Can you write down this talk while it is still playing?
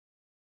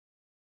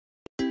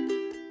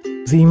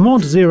The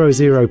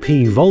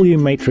MOD-00P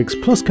Volume Matrix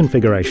Plus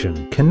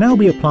configuration can now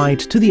be applied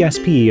to the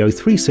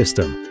SPE-03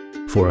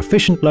 system for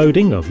efficient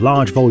loading of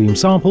large volume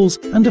samples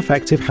and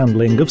effective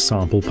handling of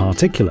sample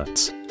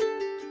particulates.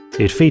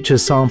 It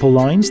features sample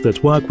lines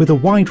that work with a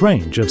wide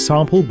range of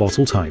sample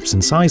bottle types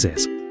and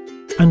sizes,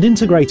 and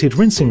integrated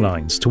rinsing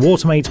lines to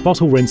automate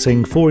bottle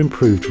rinsing for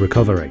improved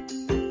recovery.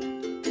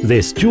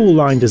 This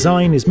dual-line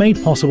design is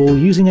made possible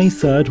using a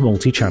third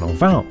multi-channel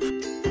valve,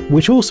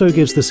 which also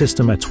gives the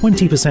system a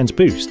 20%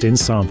 boost in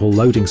sample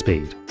loading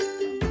speed.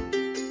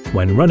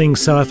 When running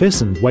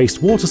surface and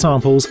wastewater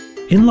samples,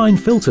 inline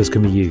filters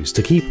can be used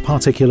to keep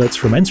particulates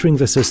from entering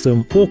the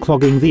system or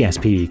clogging the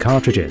SPE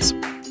cartridges.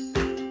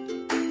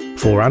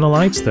 For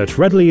analytes that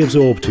readily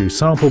absorb to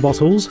sample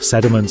bottles,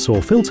 sediments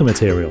or filter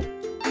material,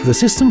 the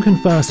system can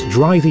first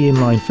dry the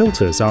inline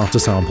filters after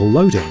sample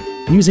loading,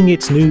 using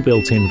its new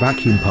built-in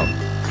vacuum pump.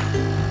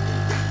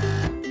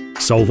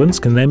 Solvents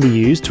can then be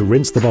used to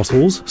rinse the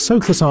bottles,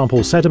 soak the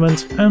sample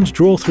sediment, and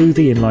draw through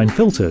the inline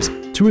filters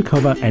to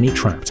recover any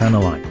trapped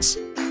analytes.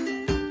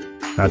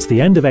 At the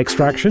end of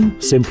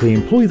extraction, simply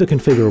employ the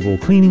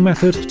configurable cleaning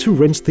method to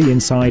rinse the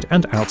inside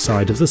and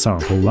outside of the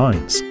sample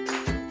lines.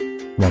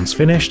 Once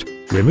finished,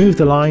 remove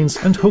the lines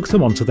and hook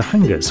them onto the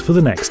hangers for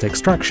the next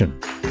extraction.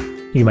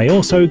 You may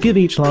also give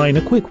each line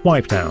a quick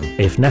wipe down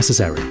if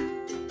necessary.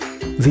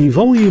 The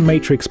Volume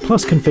Matrix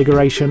Plus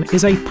configuration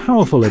is a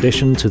powerful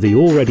addition to the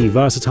already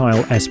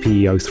versatile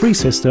SPE-03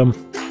 system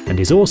and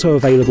is also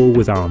available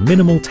with our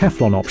minimal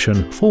Teflon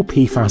option for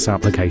PFAS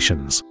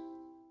applications.